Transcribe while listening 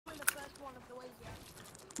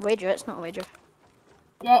Wager, it's not a wager.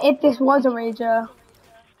 Yeah, if this was a wager.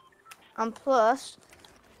 And plus,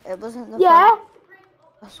 it wasn't the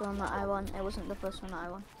first one that I won. It wasn't the first one that I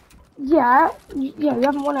won. Yeah, you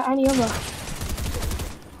haven't won at any other.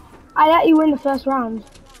 I let you win the first round,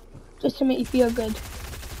 just to make you feel good.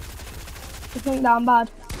 You think that I'm bad?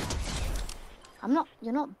 I'm not.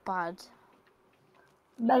 You're not bad.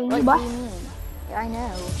 Better than What you, do boy. you mean? Yeah, I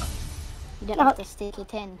know. You didn't No. have to stick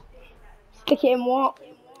it in Stick it in what?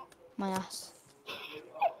 my ass.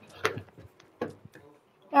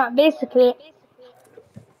 Yeah, basically,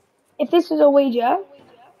 if this was a wager,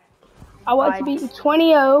 I wanted to beat you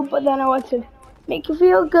 20-0, but then I wanted to make you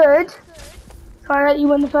feel good, so I let you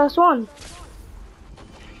win the first one.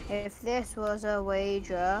 If this was a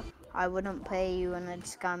wager, I wouldn't pay you and I'd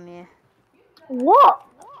scam you. What?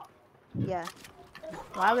 Yeah.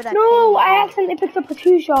 Why would I pay No, you? I accidentally picked up a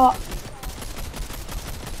 2-shot.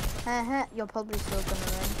 You're probably still gonna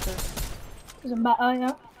win because Doesn't matter,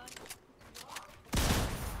 yeah.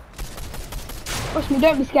 Rush me,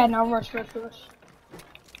 don't be scared now. Rush. I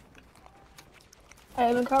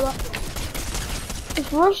don't even care about.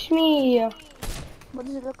 Just rush me. what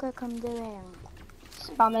does it look like I'm doing?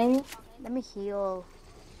 Spamming. Let me heal.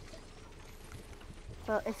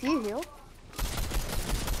 But if you heal,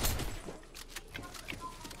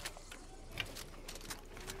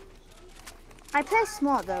 I play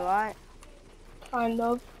smart though, right? Kind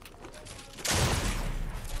of.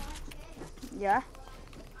 Yeah.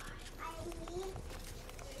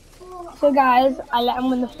 So guys, I let him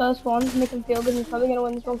win the first one to make him feel good. He's probably going to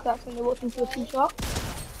win this one because I accidentally walked into a 2-shot.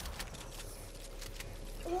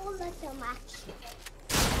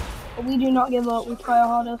 But we do not give up. We try our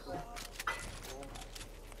hardest.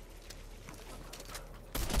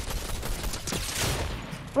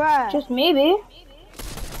 Bruh. Just maybe.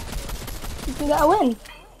 You can get a win.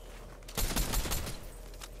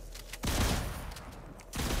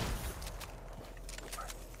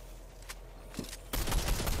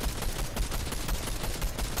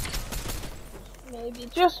 Maybe,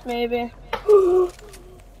 just maybe.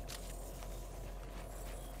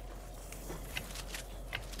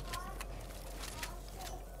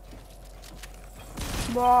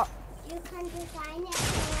 What? You can design it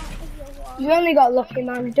however you want. You only got lucky,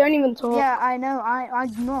 man. Don't even talk. Yeah, I know.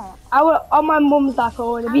 I'm not. I would, on my mum's lap, I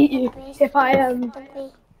would have beat you if I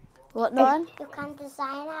What, Nolan? You can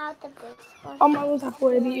design how the bricks go. on my mum's lap, I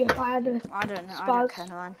would have beat you if I had a I don't know. I spaz. don't care,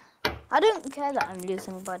 Nolan. I don't care that I'm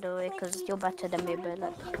losing, by the way, because you're better than me, but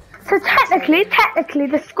like. So technically,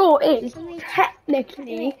 the score is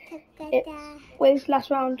technically it's where's last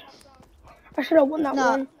round. I should have won that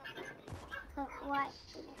one. What?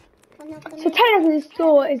 So technically, the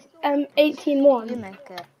score is You 18-1. make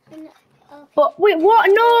it. But wait, what?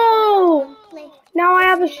 No! Now I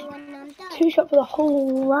have a 2-shot for the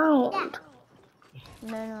whole round.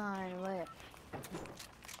 No, wait.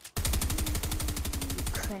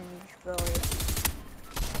 Cringe, bro.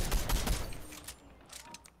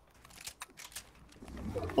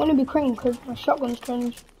 I want to be cringe because my shotgun's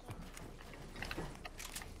cringe.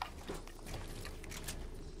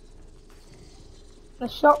 The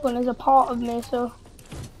shotgun is a part of me, so.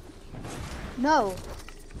 No.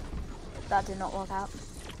 That did not work out.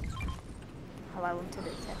 How I wanted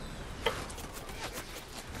it to.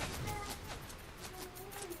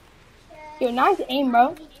 You're nice aim,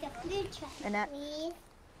 bro. Innit?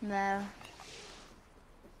 No.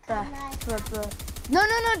 No,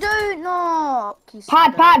 don't knock.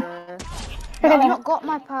 Pad. No, I've not got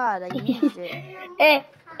my pad. I used it.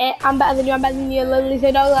 I'm better than you. Literally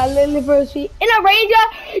said, oh, I literally threw a sheet. In a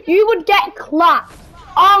Ranger, you would get clapped.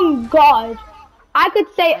 On God. I could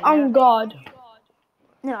say on God.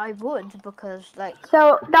 No, I would because, like.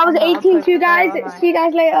 So, that was I'm not a 18-2, pro guys. player, am I? See you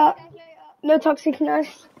guys later. No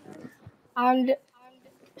toxicness. And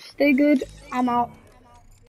stay good. I'm out.